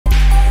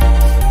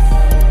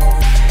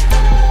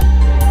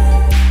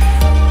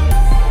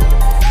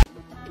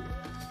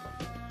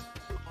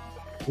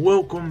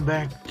Welcome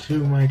back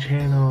to my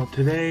channel.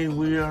 Today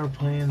we are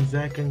playing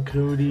Zack and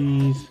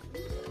Cody's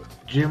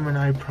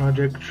Gemini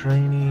project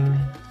training.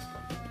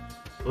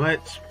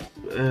 Let's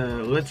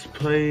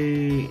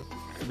play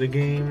the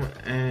game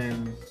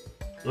and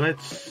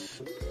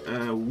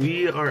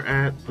we are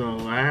at the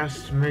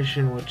last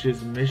mission, which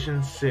is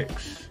mission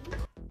 6.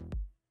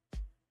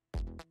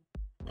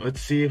 Let's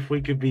see if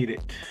we could beat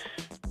it.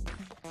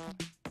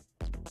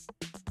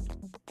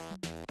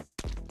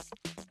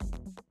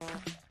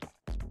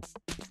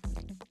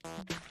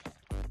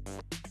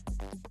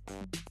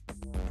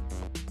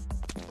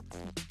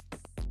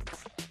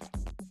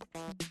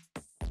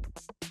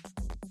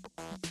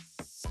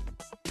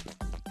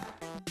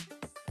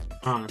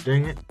 Ah,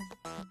 dang it.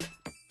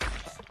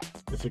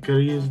 Guess I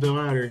could've used the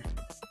ladder.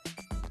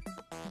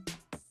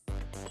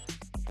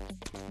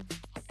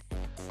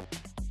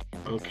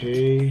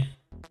 Okay.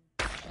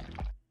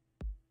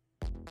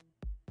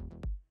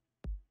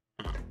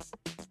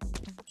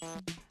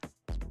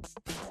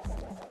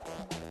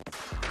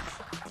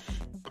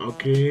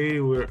 Okay,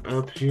 we're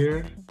up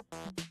here.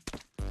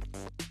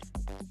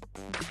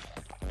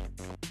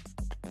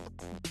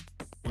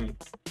 Wait.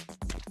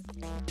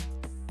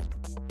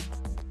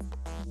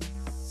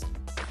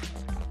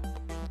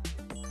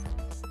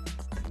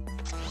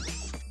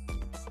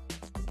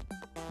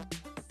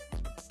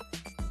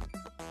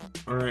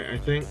 Alright, I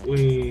think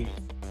we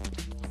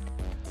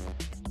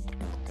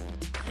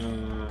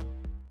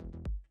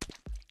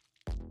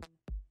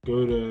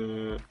go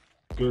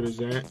to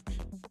Zack.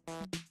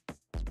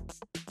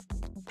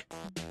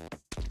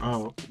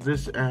 Oh,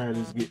 this ad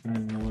is getting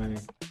in the way.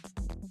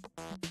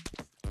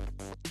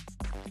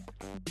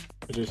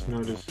 I just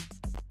noticed.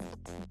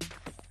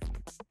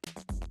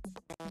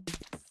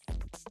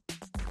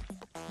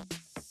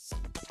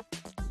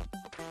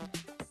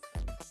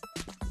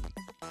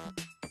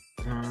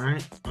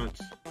 Alright,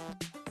 let's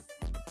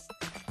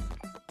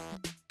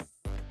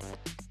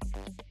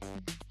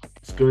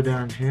go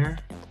down here.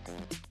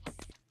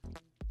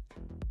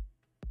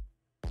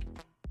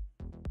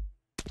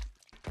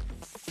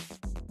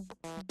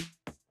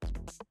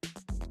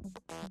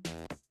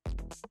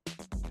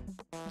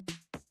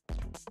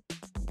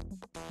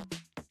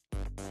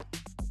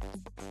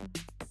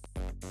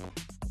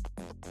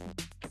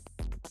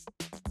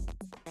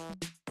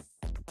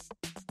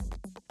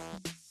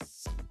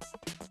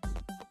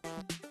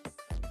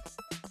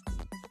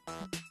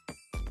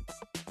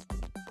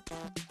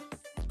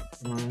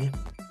 Alright.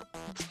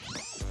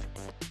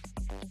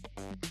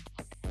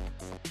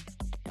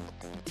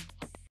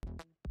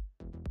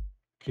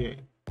 Okay.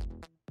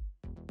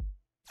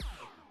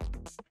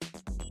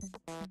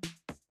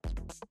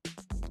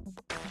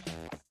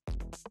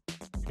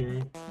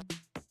 Okay.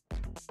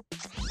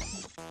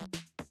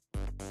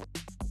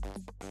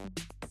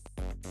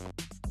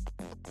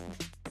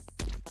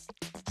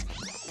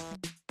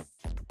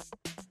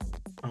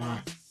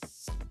 Ah.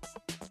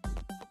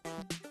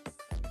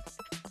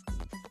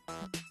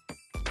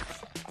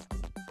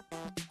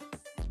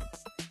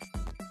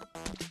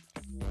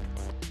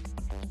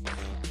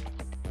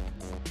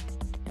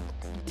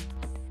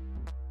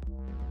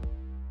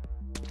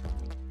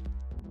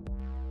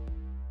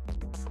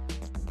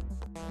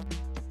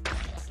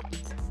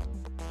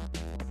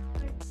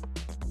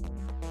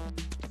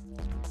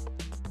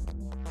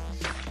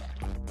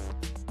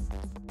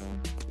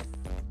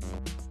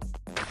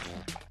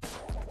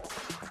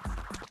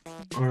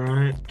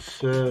 Alright,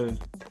 so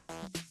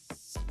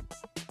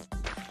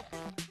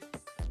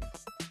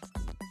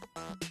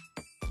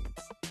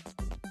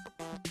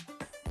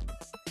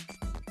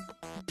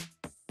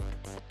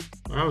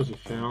that was a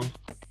fail.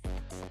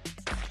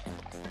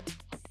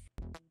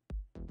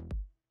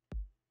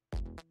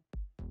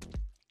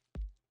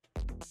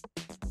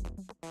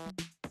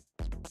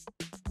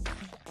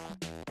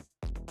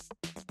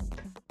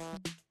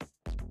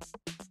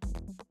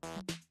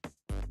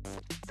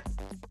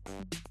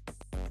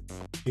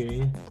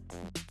 Okay.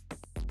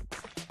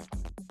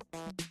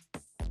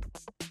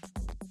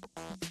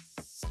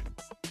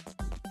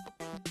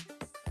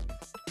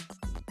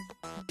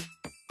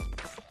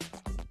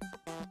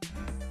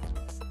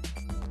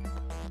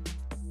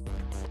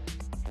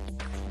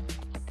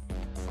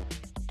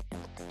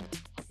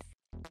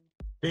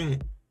 Dang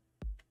it.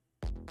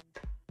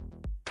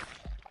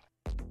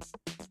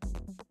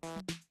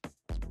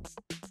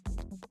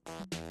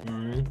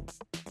 Alright.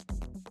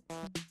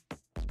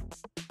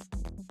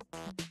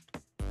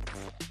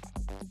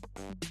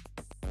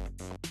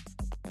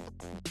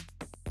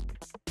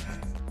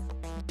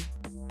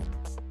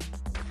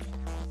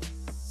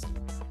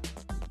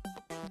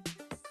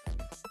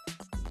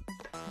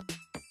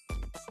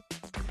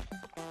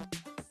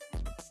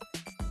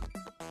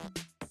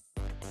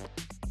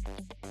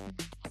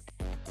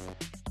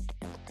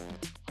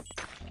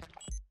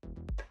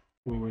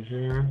 Over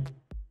here.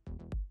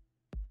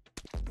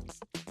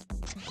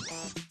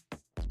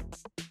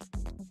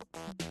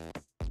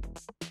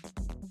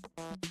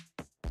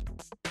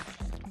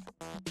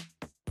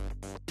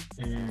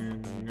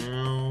 And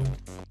now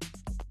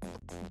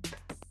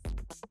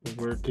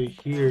over to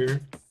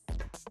here.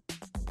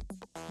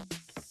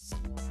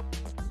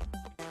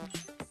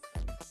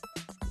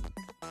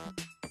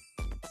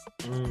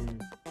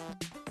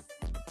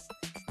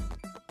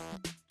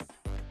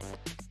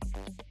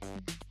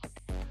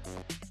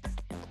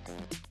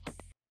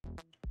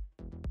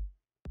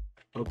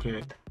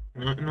 Okay,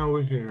 nothing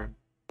over here.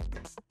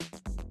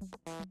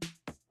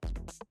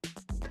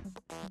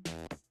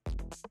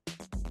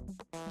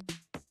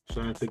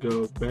 So I have to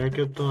go back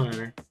up the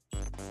ladder.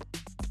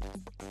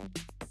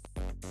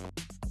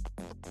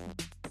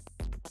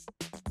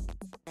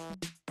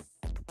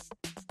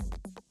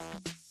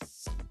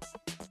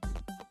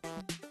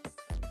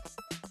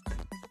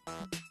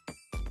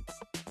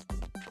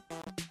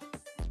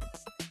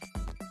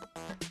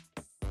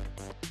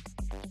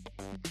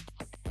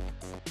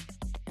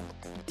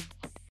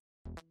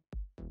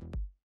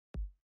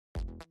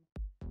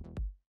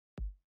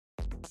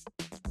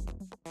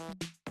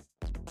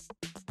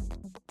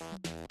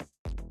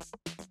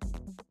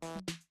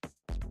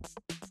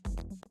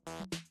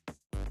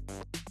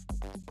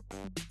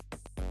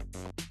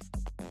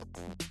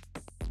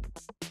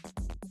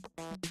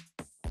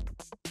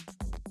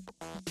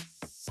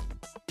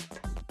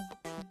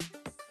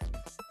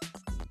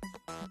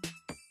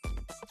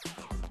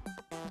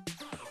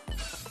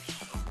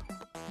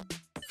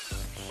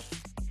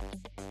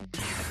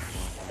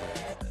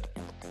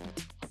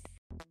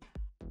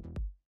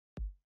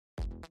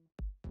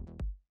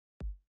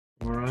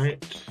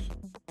 Alright.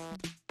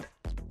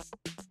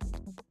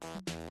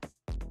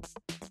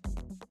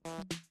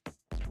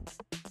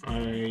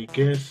 I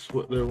guess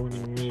what they're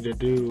wanting me to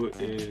do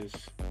is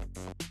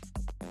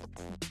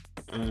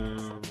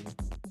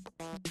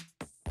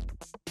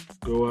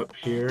go up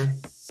here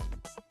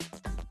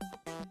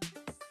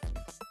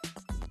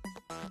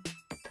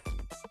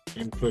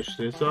and push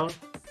this off.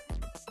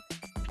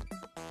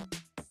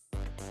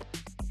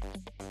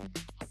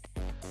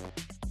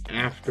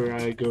 After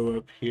I go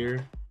up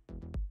here,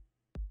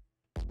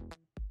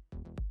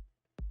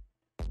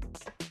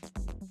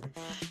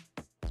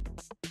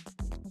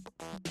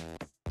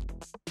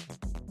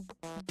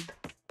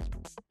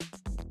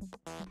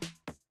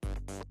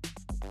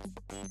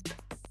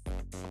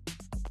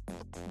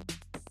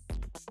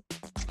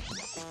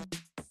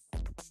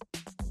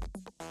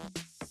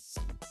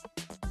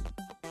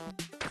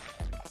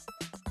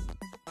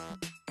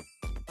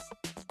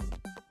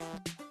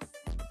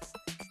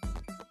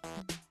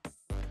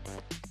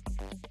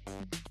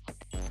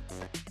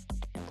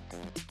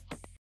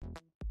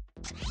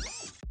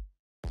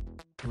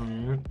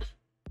 alright.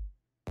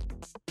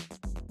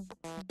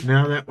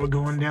 Now that we're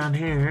going down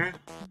here,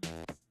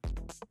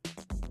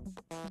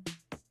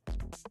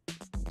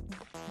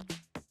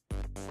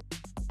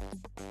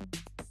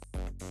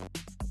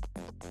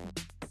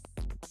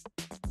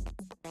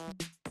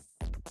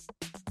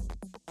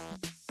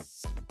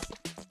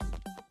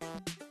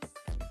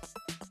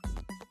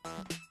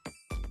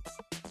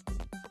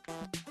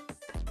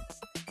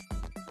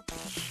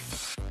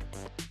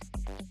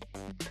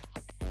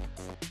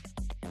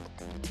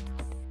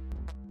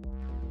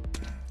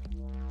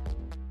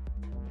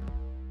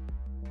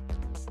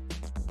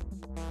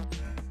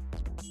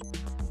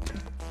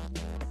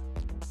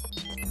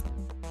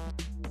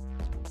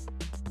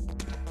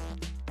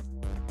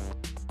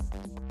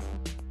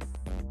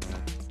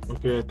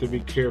 okay, I have to be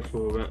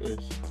careful about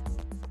this.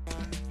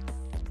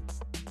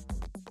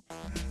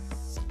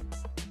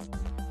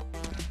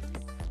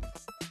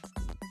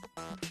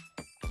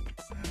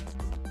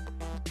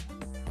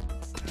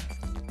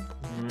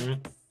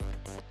 Alright.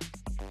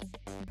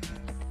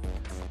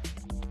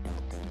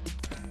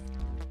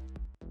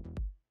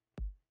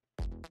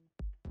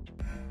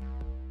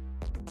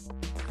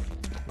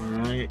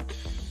 Alright,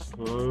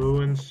 slow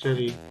and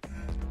steady.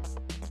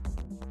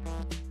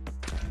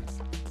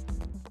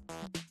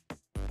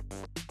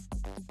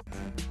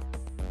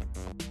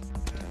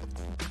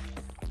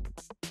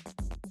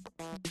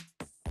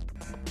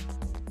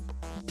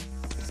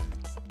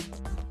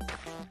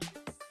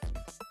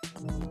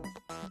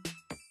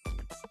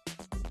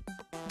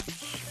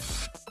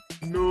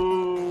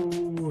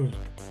 No!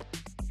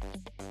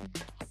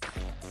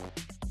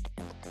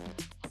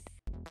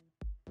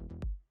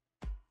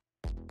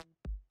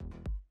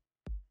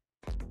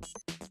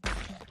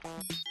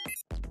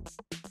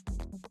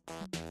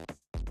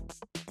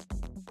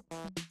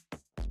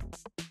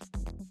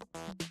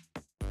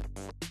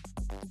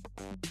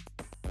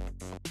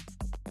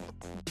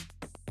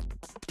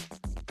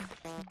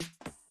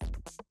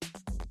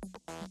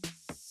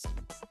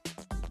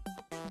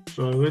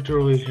 So I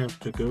literally have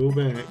to go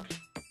back.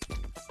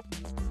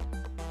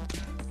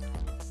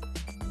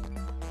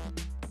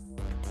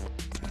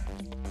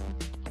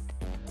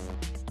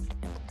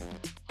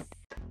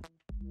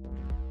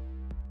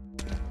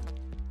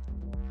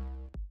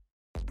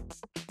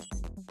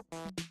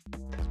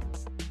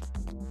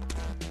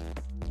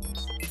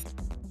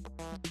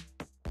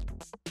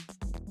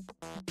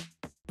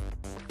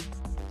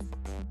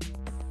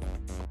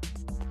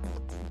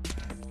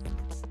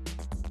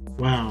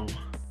 Wow.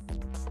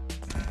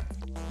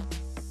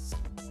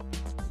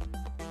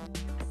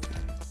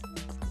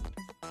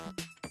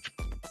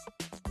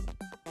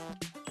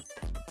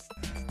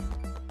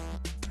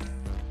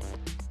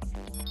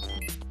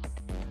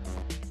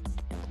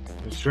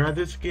 Let's try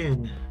this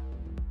again.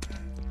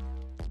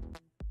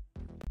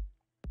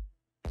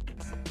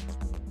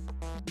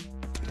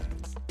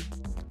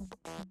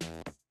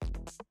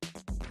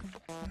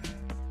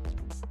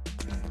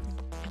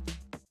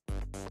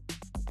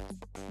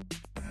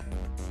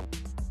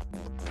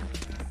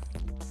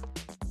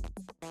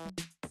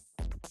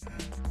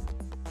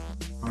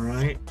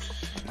 Alright.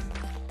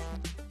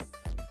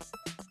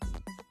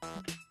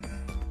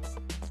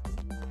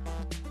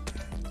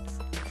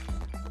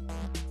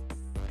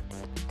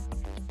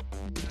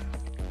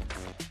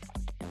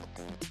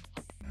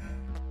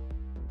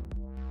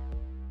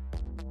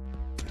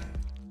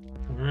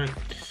 Alright.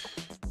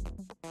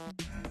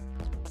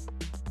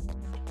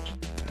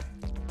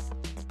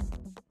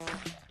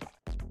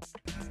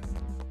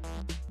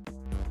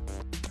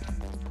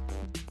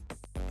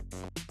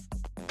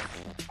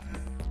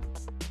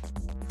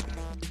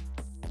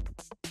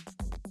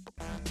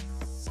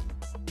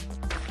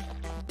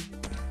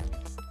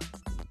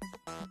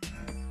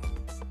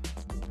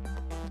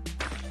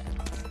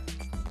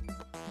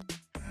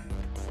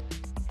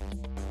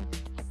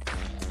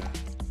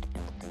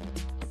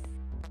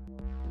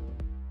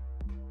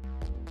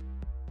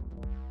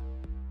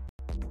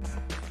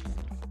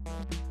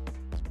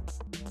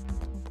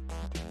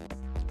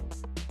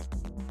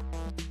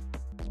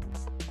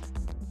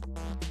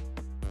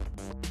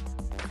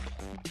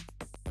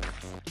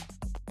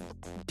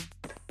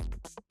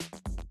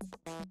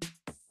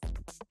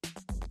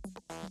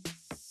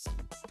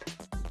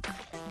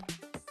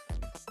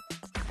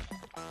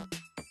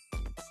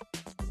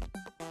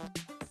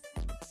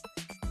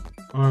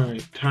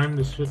 Alright, time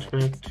to switch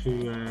back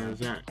to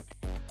Zack.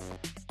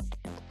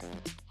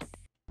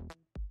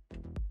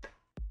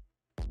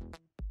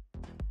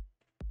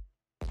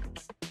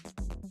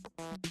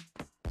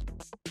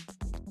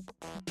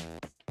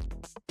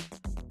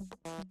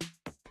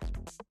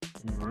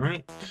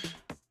 Alright.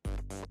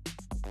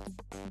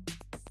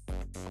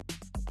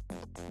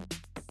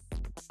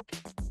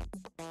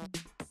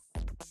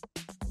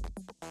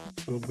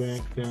 Go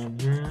back down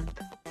here.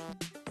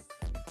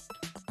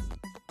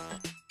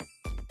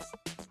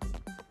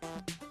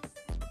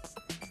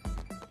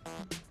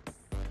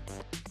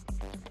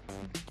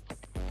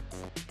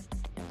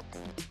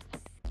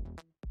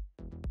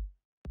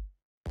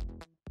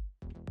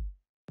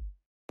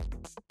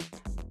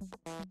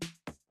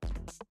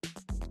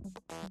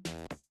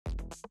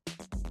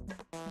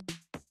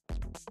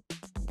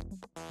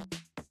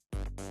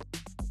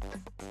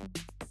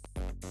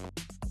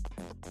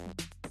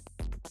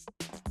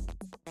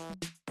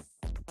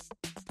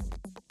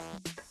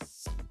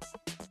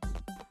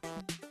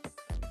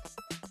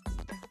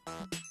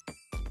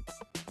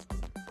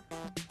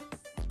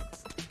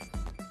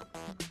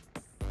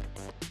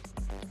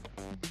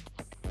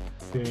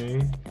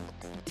 Okay.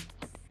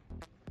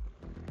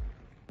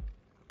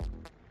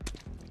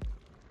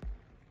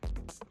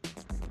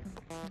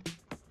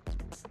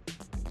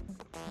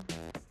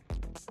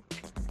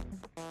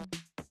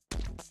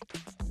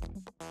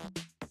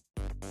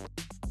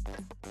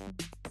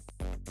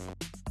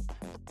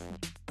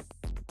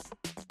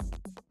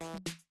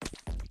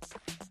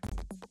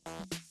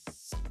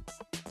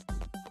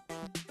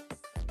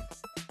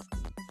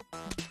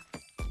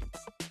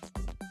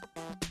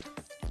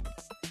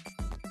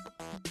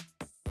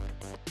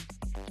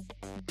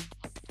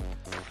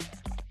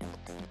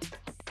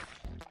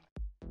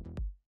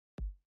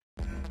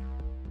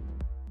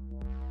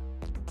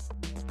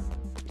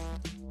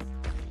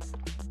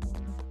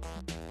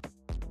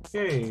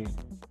 Okay.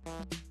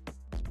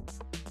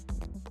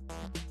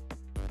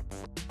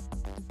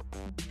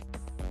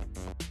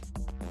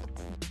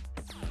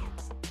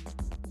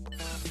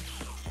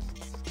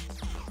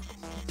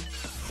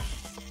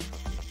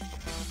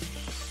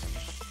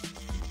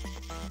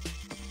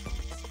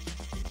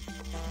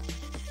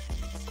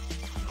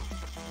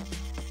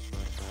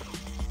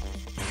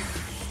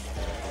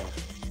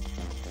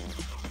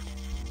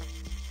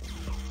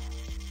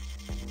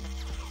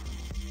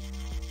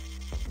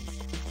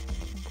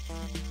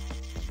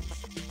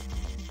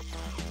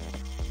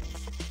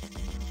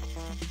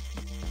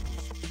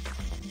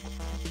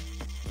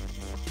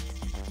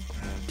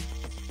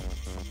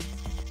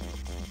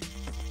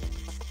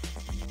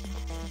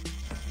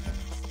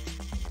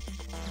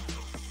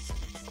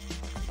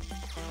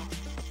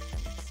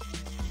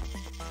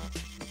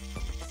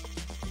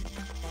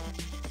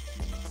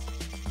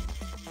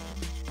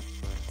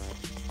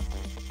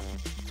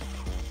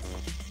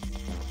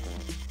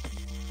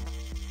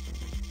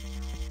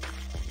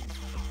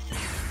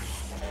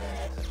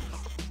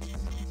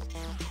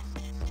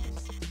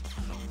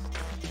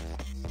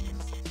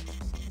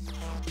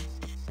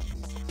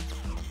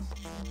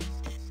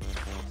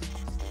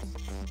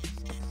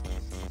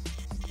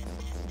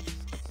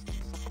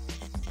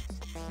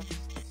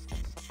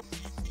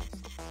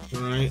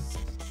 Alright.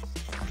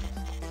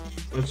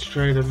 Let's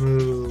try to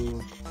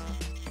move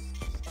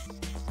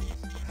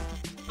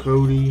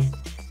Cody.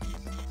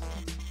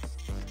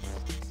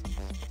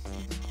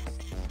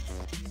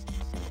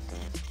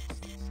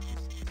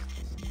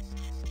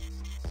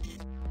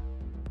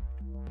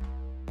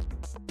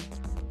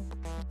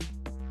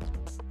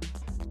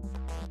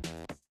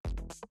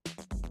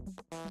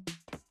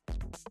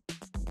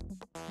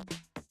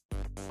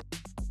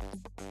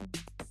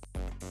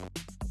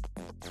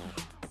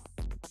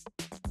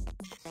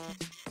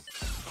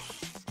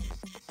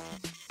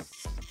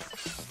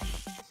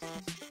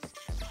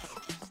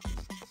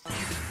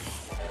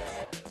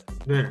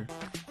 There.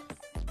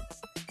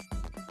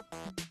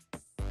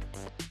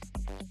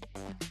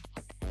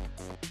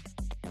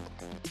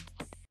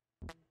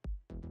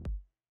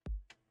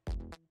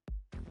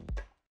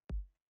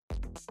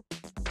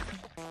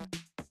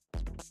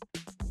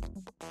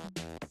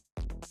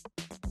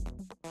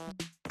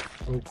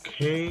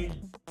 Okay.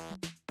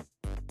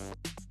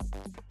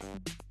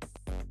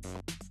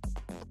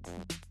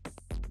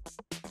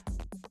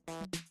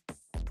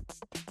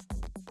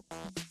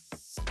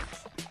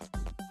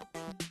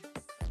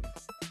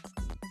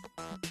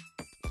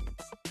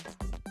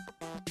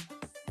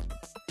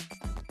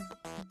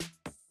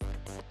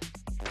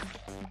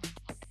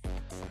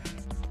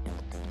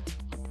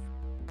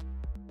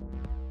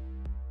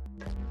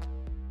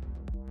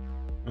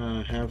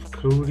 Have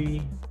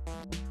Cody.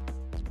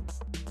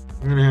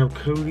 I'm gonna have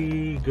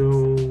Cody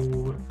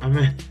go.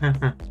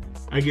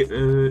 I get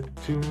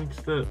two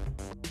mixed up.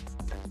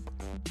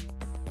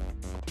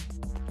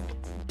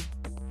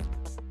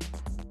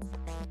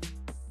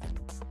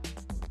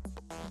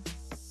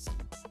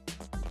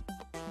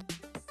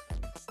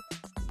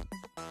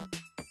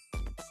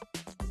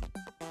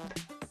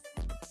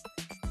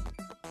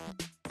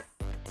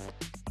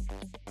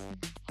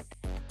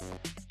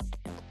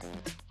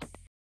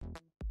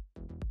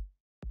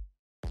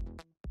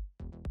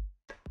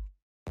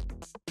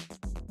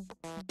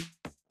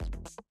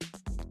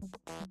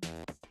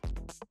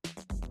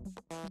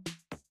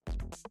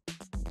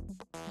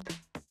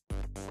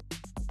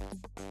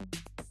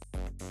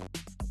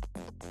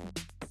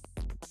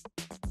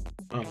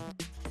 Oh.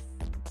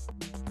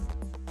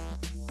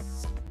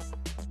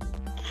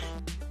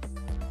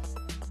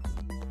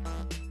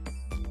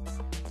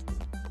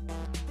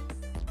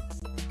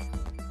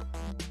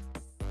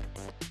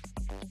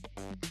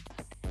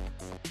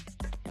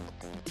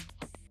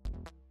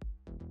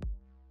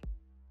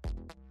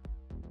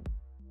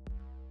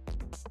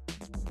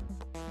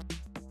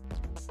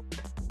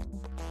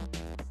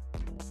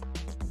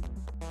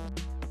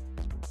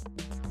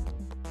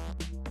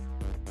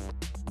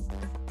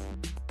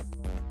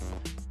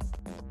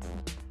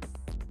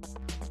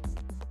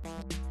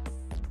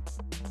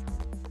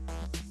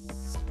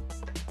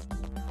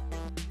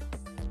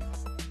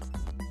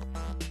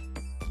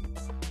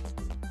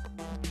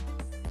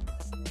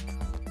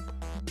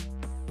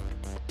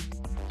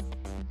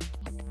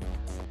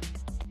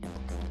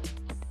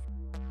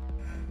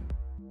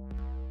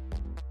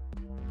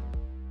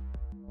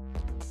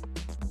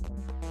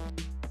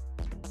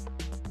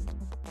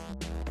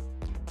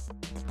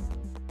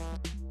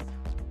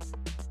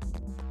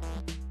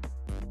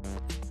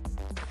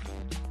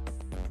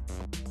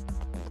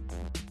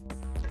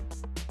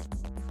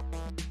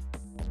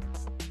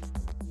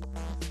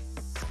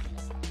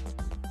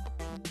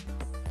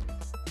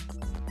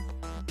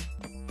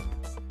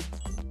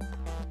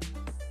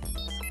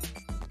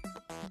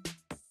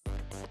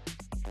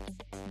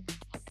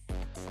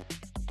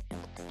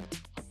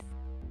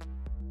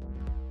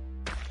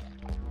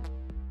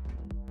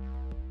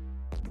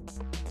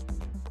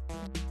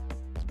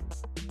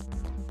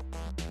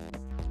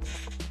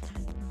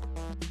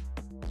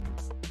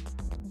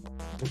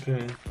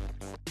 Okay.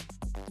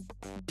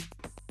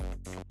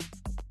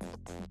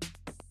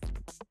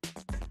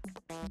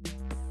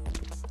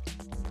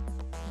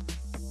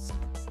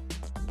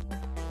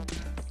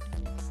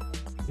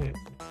 Yeah.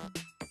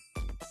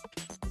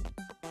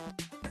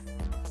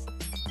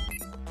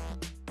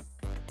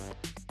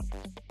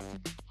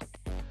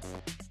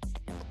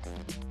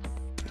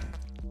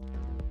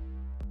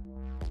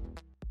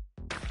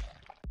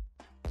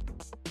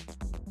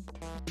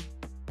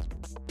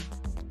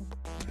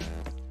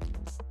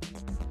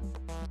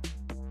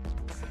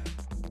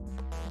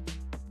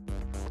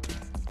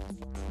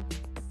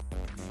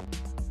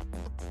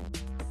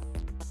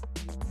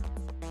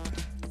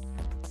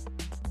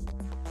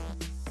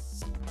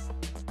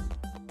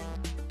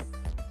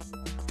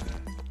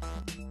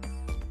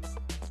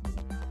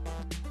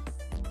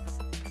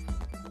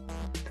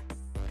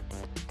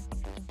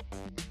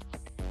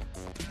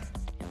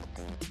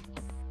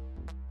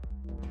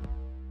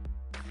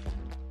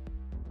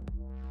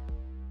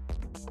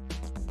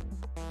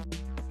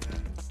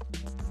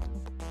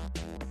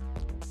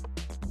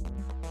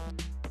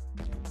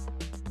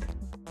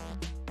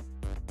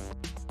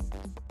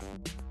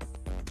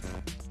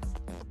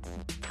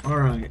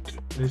 Alright,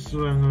 this is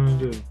what I'm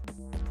gonna do.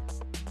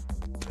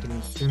 I'm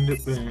gonna send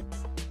it back.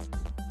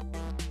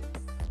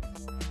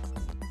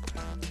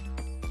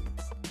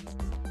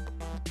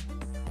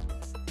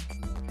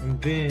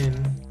 And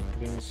then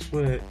I'm gonna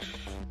switch.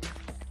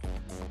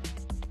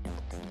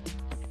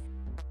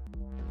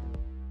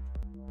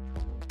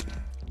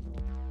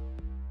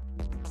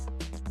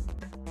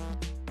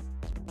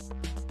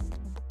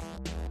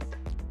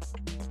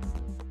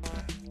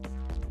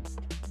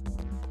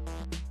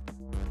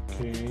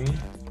 Okay.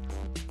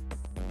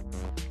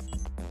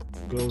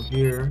 Go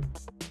here.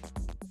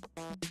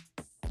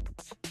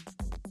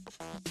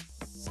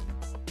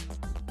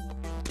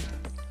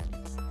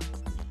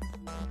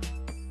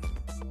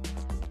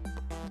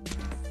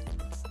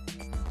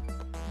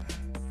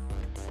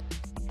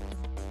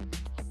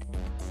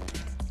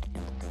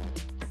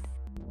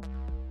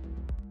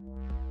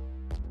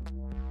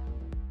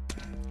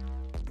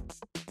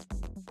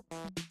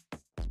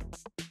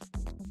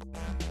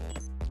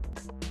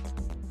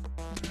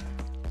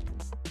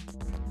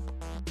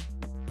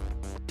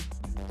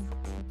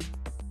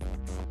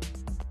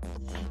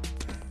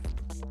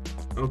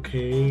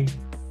 Okay.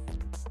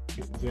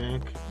 Get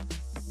Zack.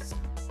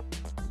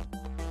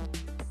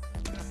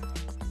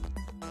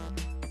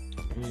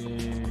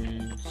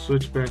 And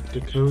switch back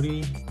to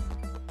Cody.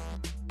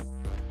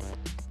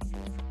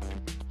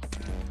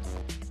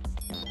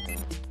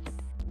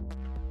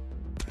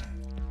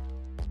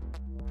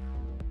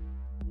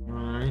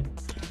 Alright.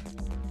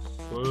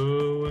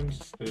 Slow and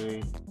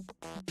steady.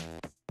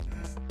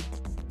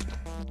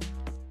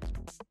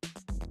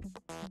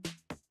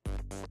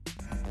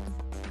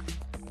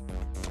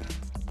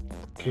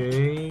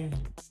 Okay.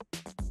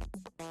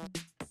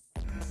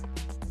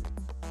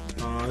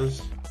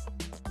 Pause.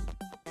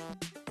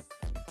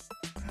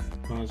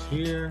 Pause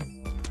here.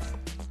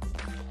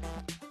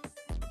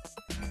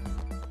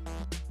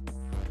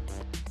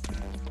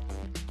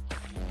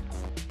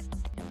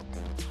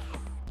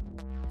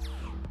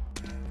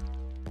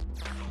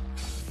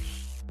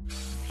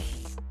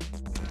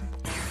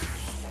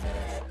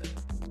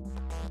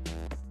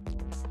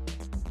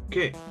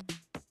 Okay.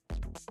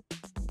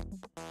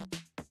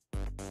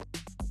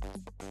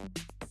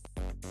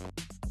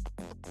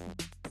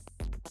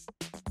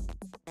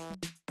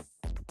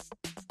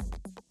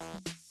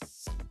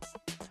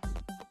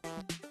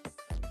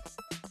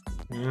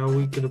 Now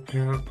we could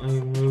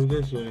apparently move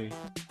this way.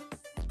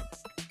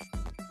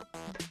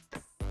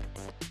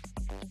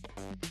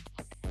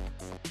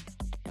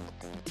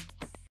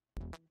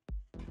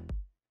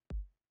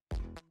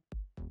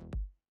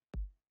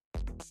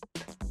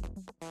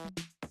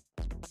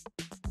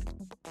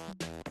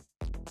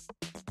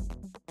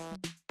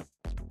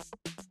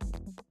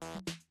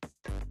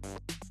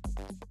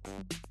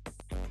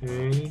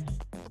 Okay.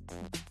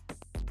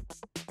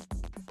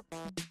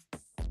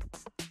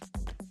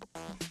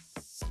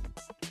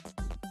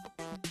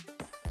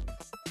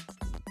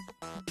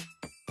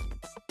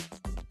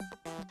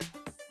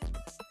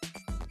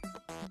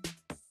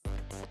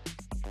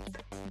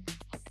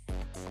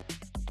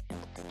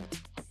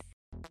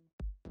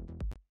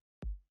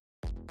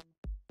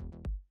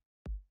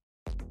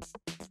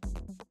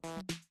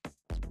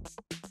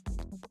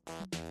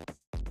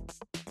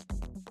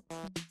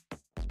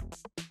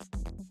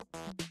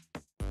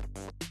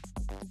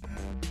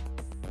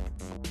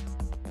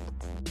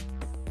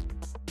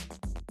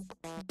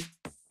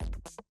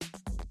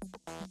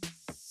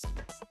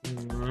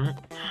 Alright.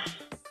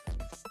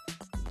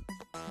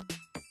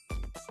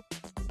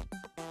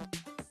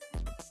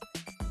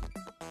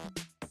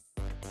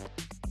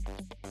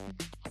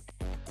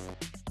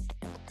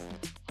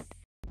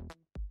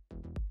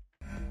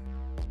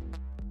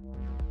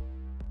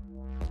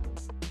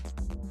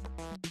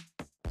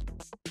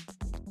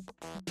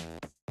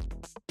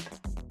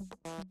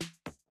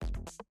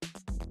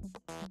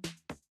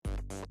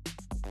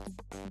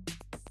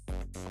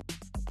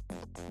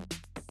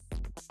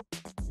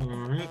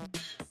 Alright.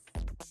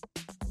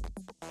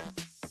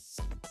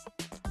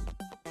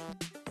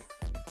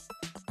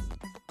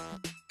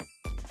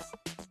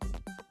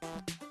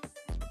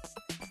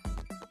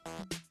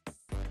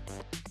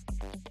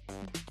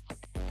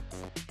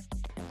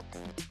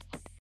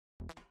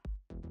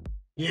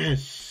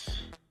 Yes.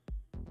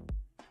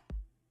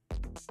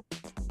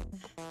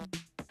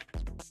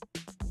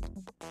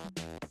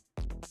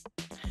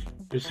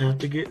 Just have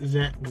to get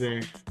Zack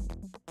there.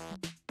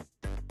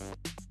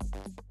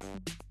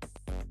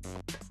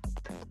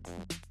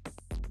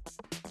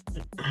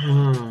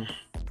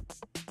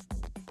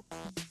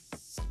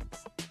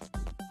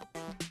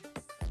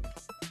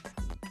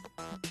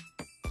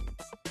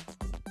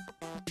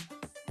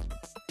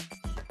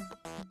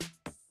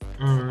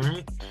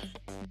 Alright.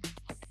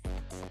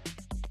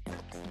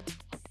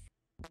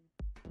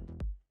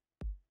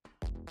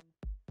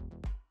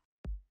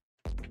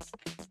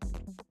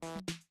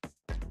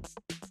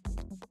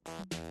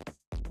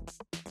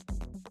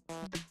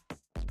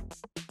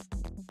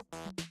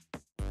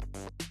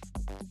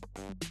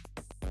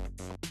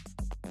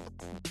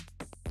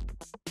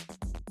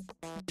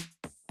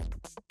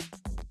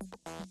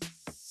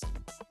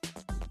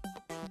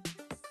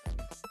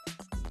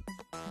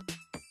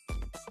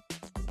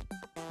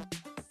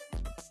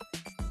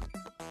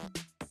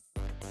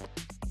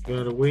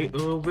 Gotta wait a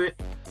little bit.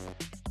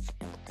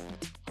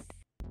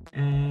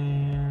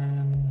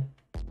 And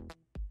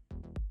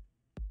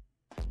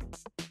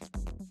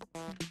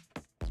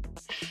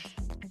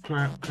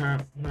crap.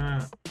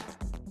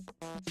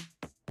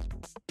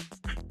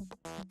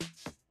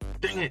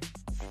 Dang it.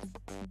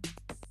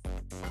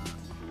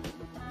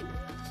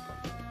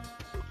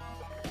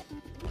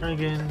 Try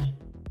again.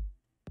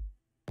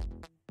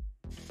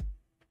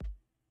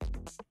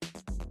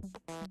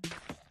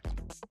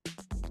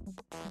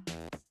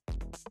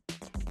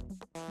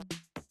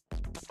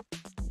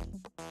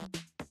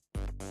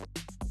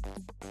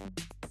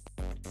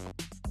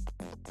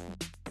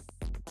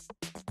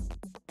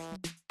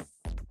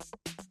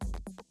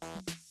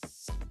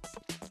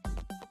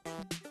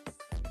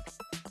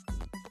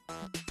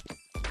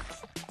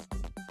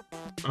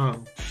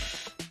 Oh.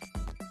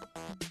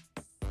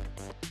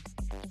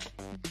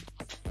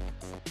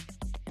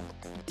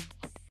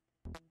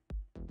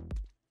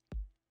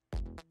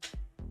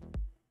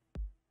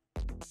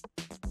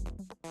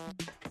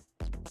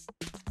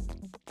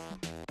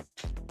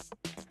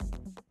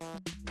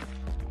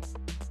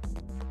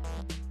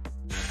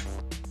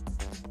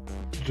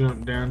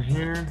 jump down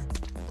here.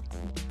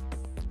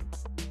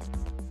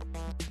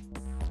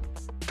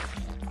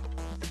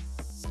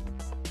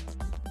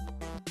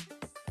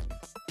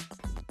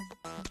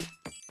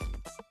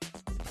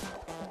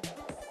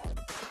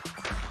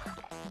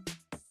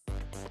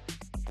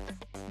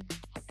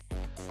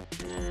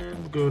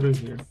 And go to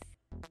here.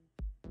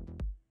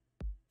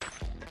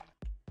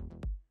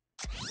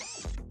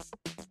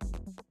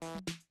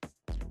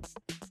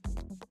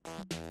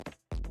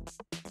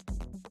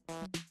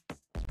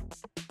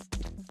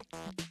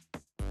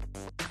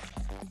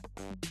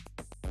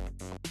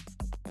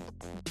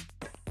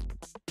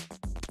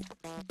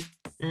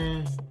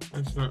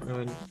 That's not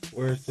really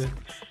worth it.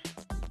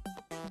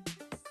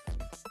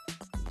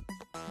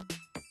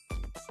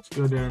 Let's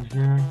go down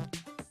here.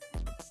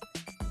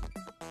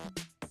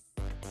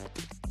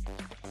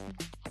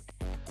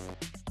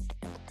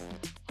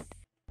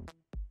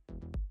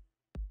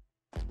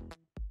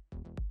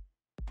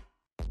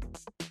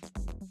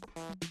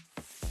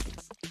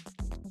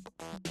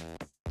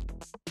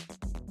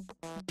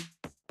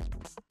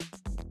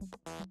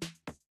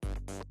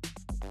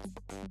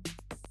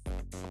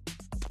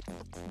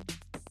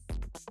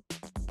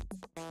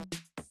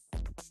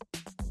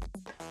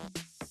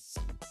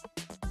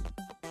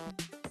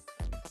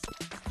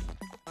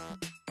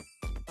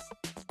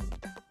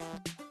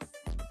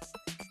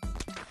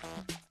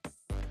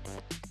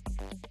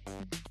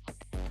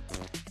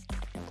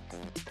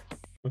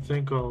 I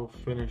think I'll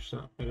finish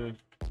that later.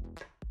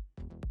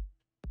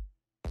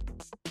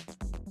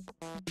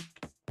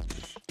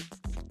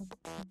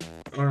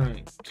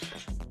 Alright.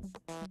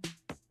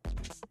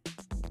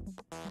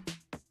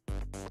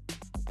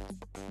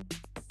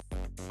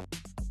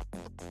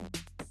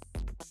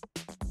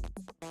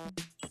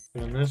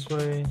 Going this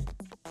way.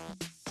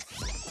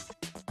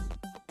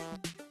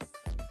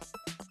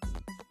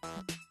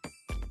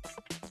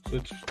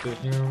 Switch to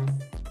him.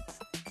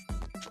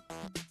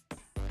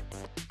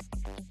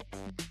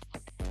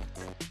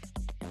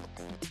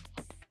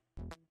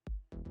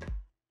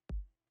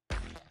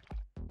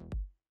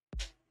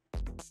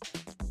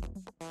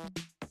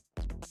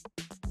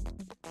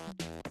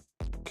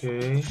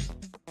 Okay.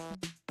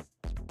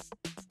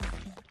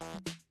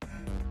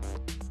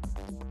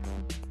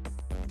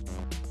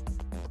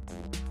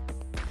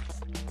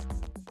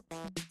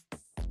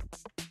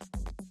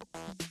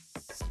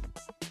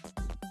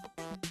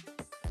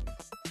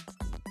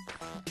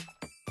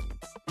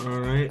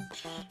 Alright,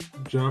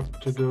 jump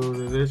to go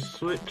to this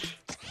switch,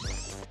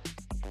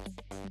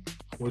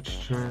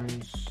 which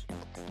opens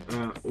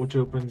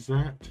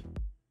that.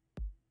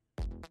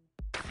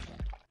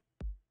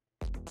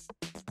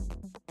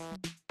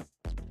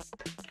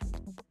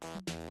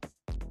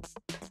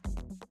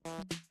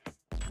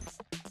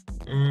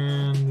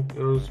 And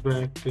goes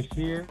back to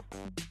here.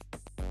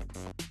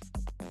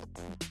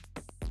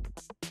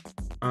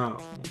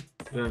 Oh,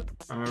 that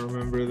I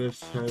remember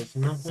this has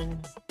nothing.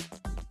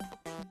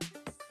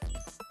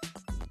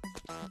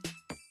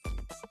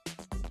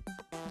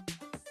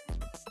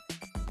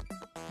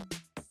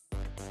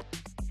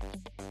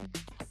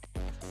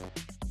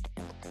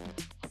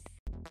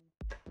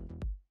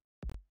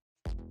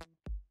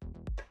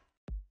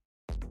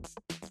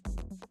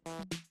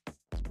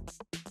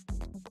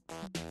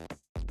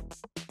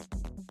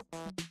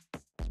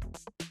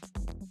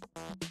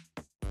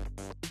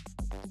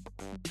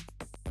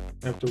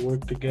 Have to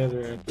work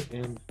together at the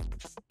end.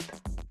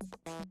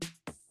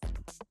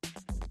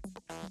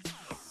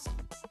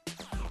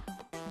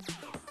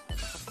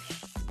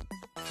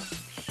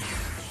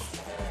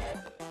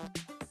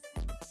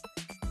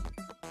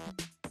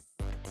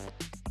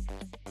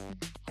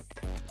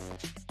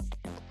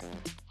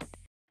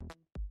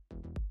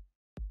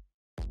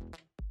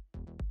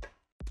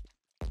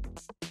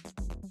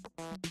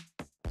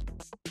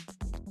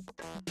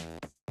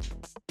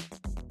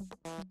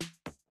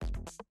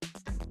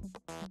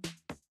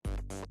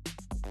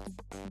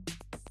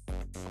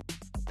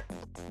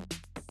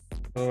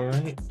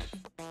 Alright,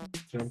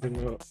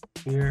 jumping up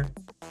here.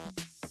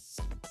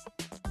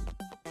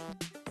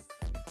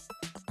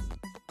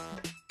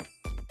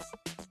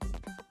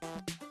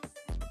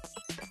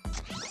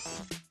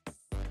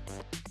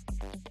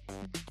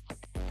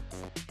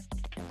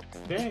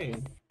 Okay.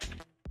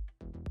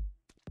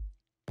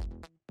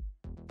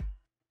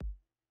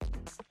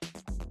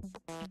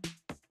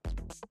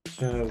 Let's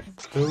have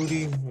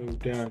Cody move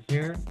down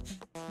here.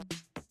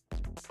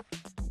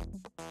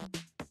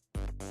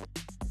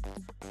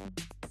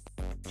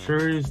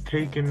 Sure is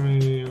taking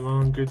me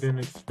longer than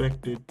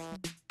expected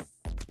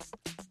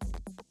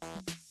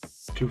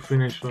to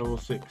finish level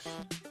 6.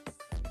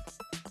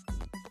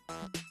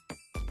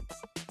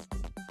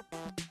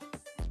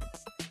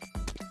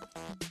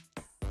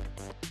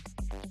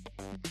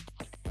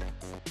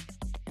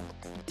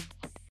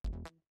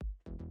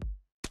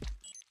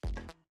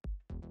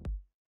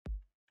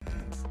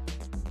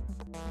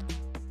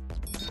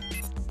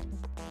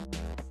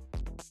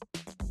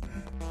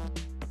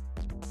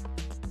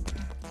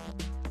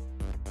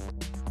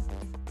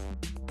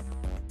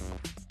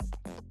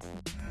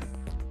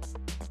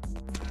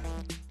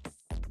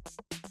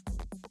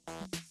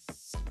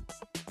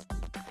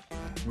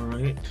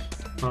 Alright,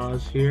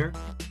 pause here.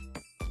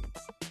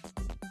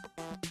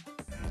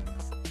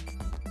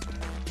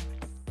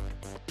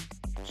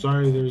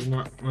 Sorry there's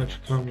not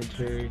much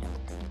commentary.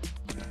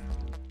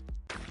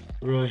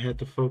 Really had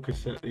to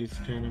focus at these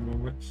kind of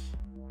moments.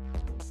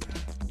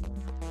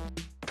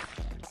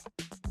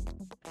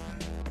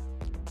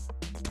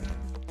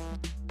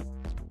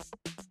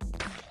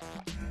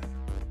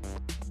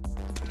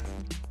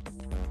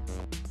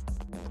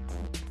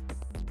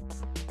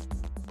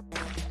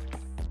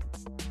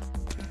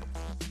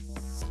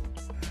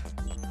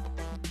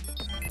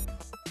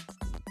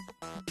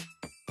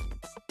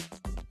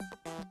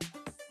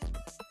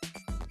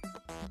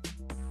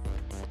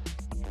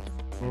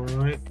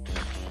 Alright.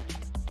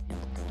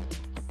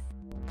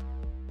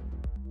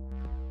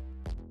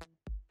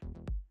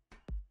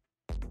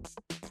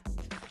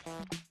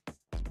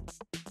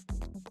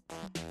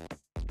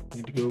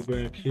 Need to go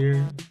back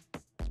here.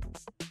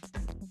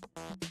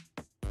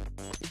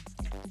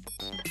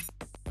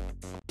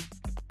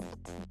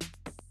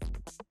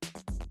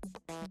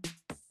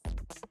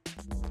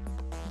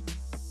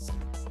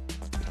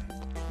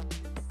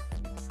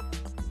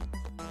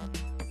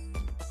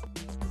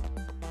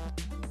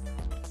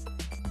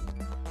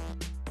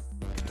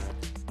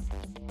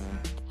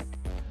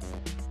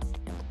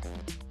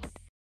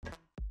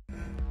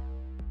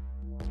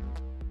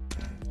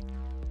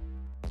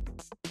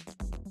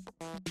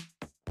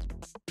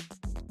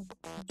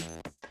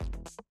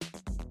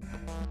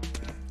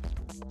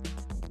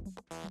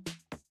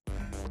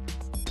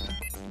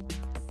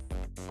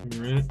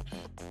 Alright.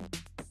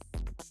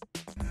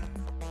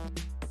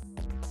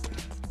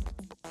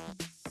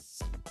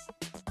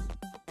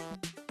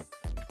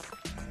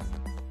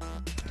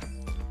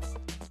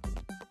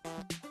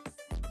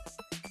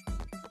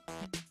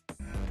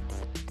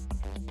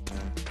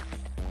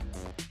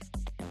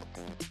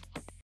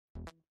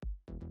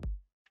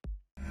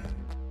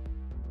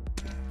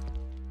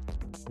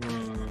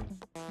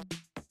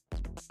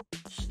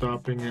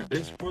 Stopping at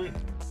this point.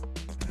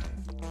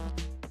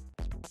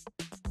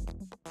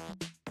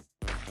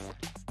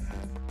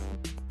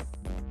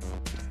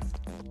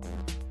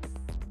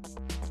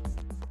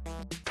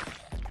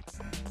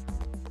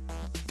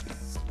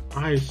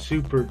 I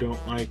super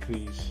don't like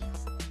these.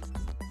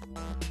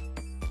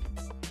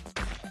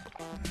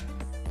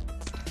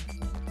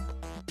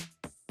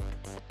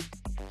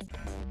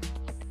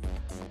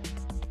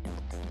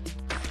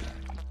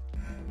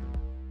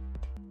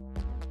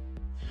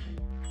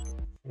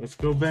 Let's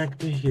go back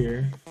to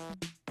here.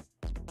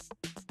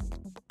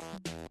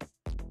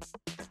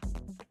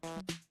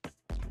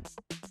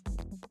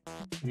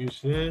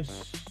 Use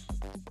this.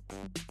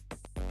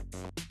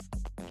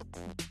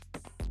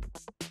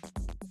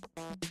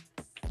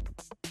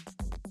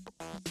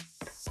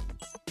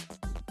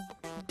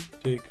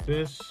 Take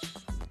this,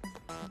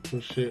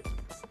 push it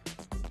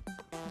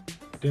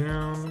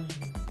down.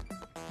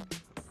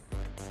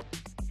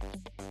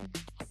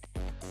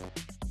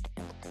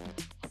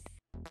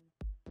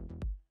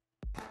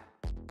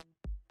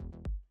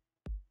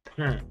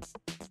 Crap.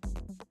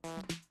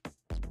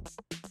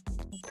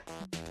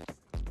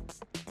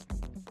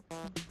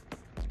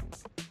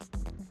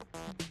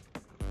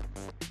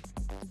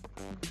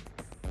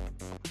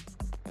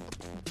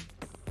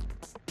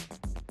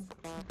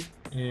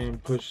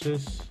 And push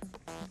this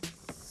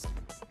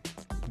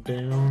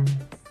down.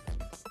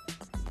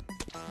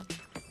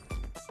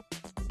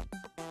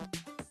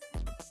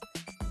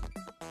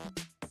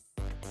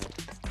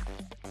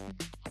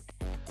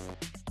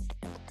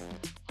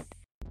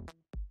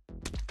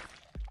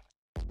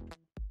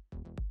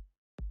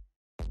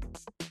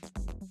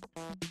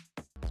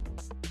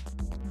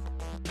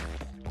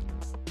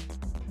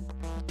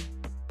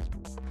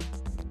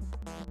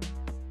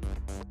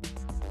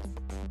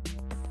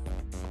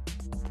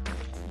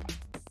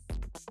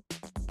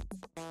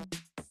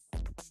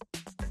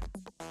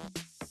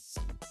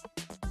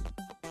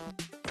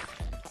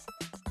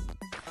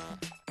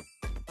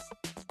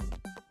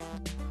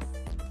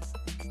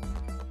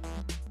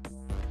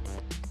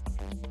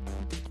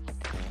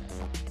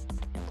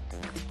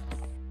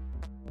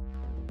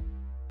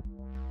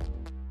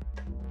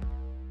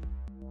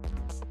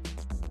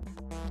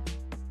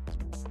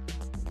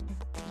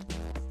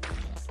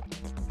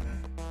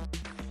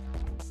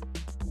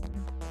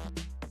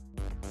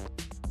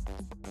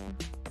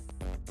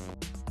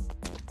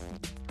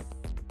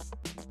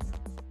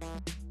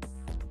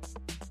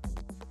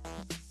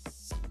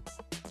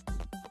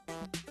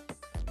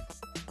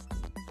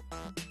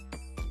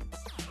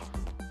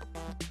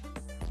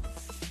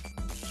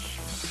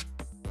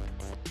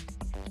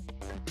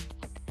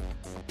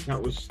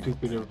 That was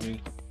stupid of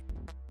me.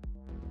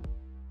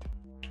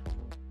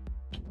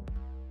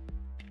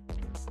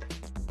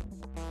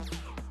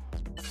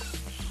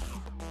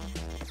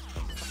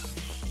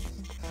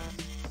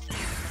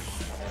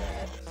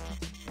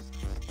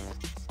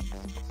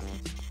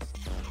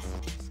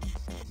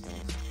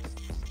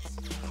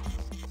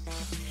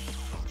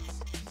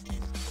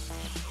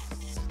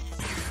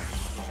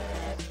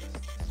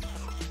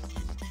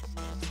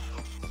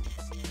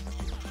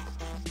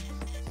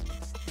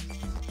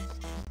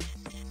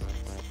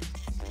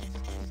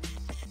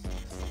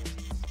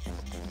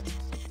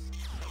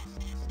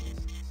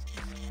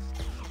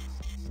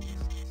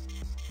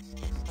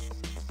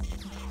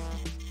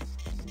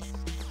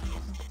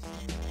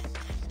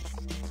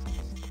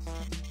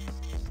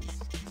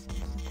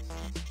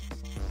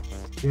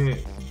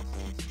 Okay.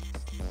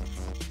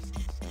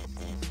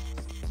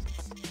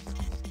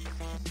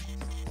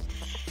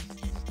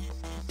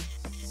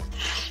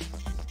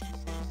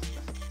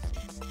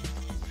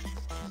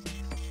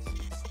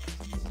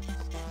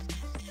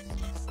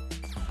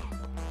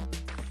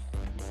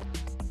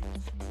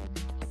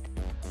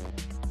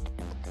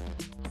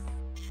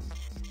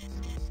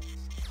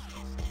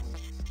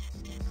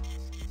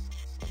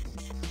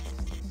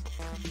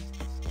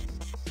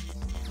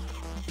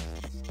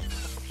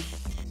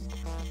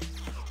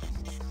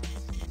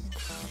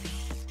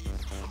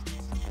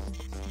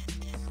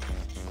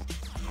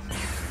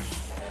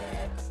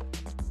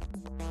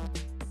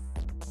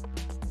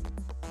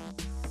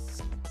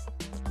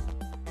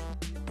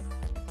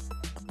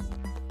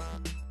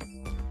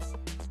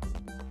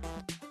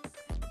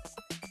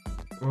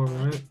 All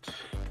right.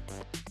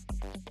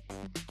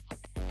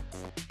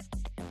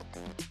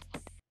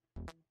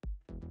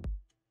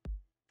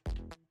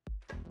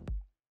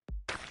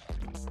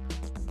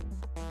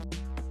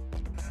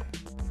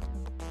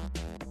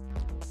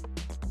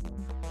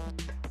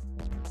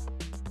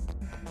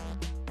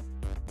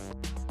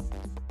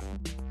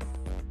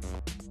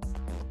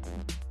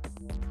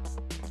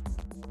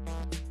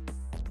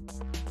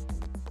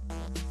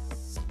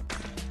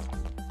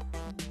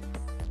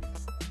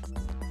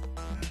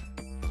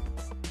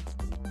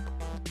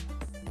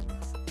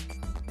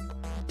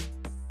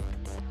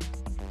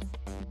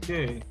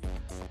 Okay.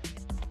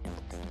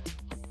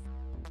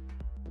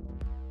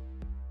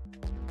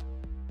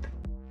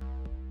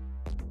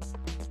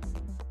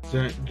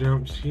 Zack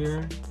jumps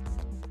here.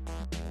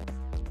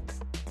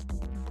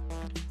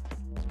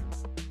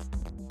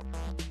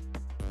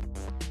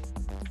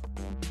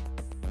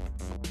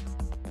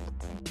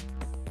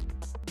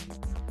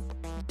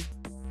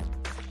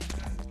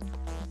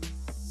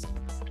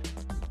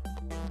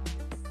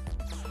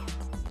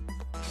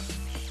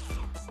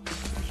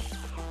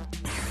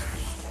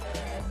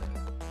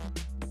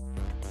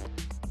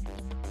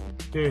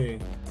 Okay.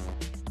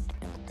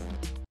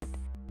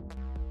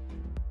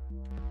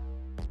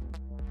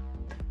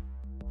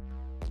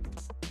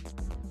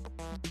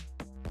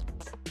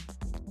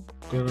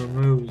 Gonna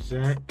move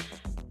Zack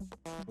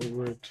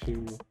over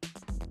to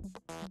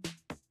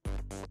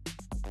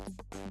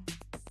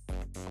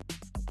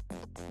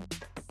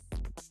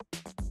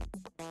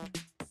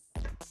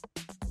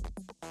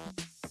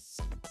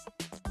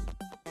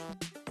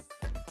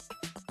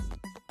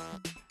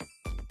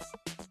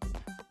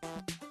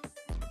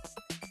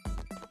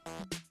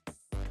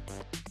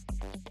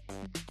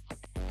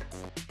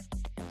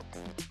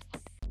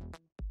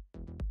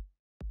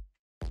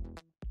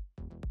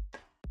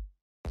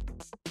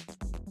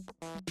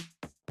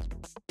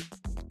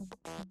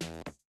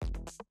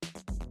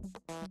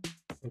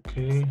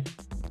okay.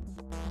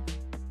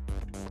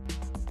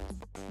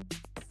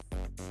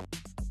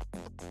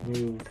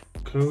 Move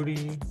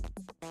Cody.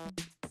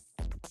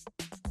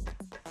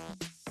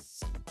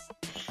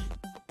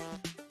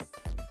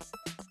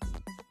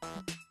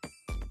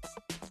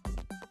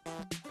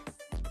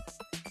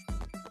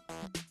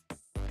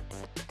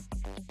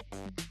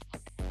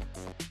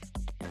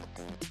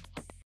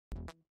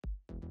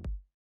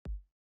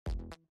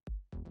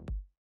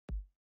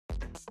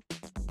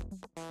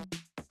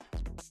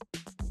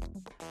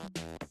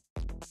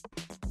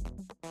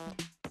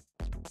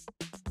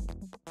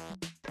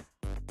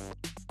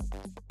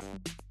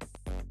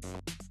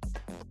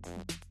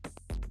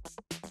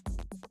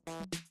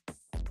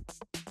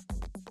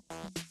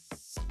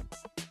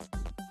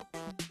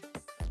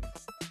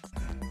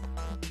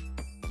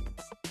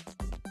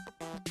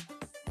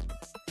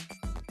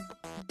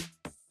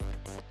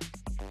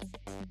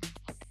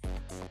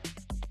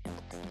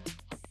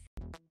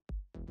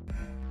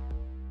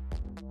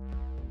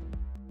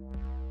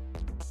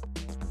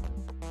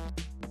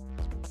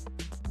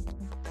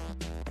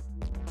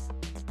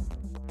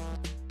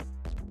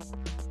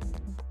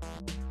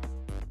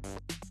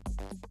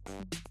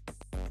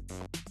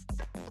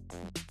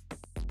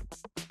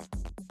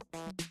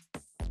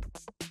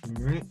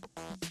 All right.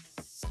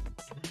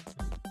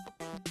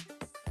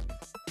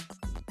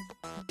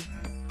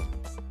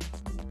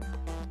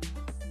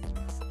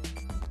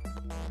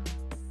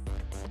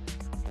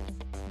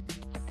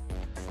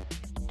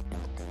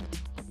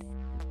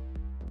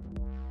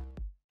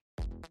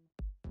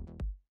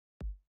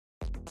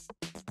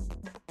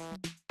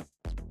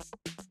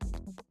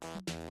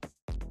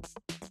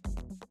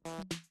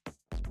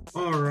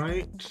 All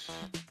right.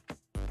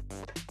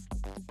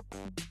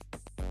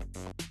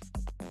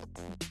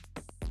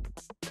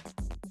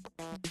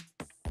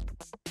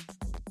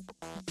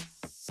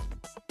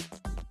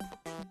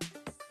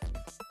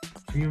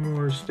 Few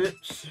more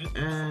steps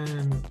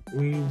and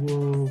we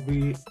will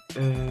be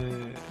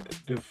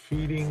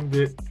defeating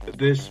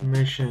this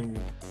mission.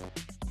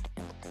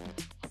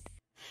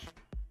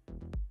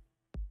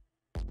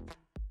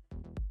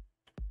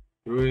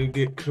 Do we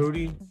get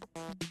Cody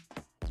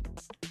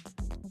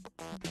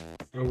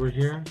over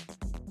here?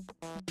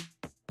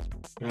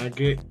 Gotta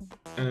get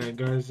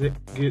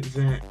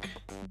Zack.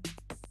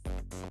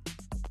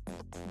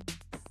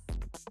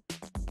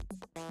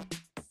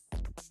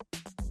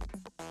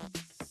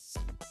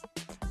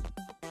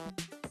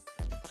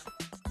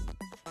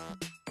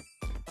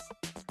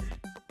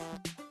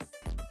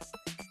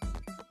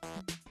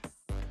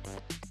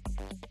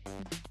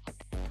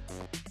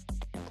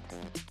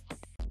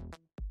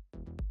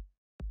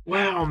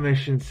 Wow,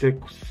 mission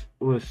 6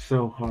 was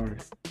so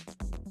hard.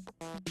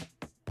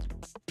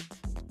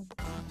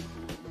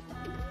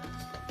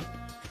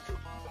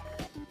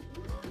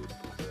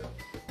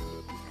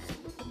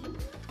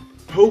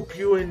 Hope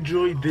you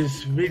enjoyed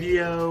this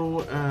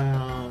video.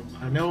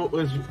 I know it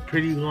was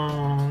pretty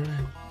long.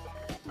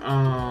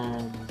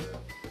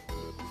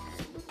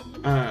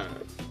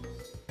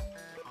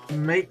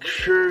 Make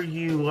sure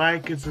you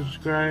like and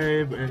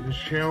subscribe and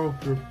share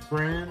with your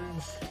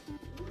friends.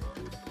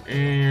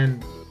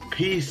 And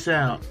peace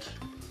out.